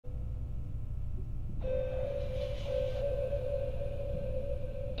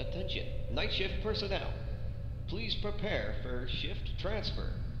Night shift personnel, please prepare for shift transfer.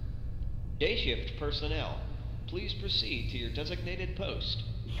 Day shift personnel, please proceed to your designated post.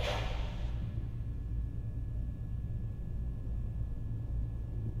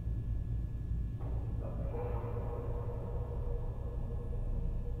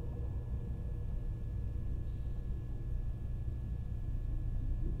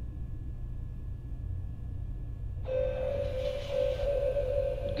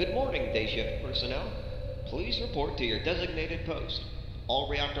 Good morning, day shift personnel. Please report to your designated post. All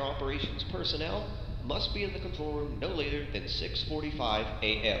reactor operations personnel must be in the control room no later than 6:45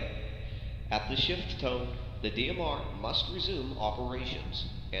 a.m. At the shift tone, the DMR must resume operations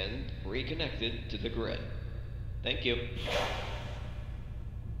and reconnected to the grid. Thank you.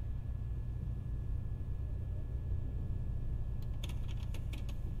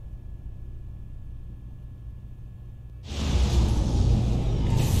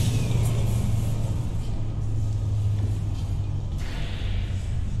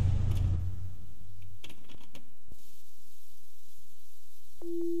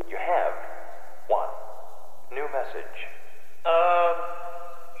 You have one new message.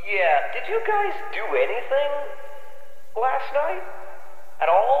 Yeah, did you guys do anything last night? At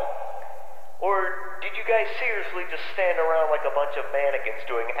all? Or did you guys seriously just stand around like a bunch of mannequins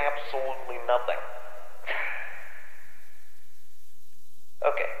doing absolutely nothing?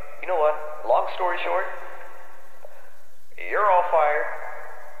 Okay, you know what? Long story short, you're all fired.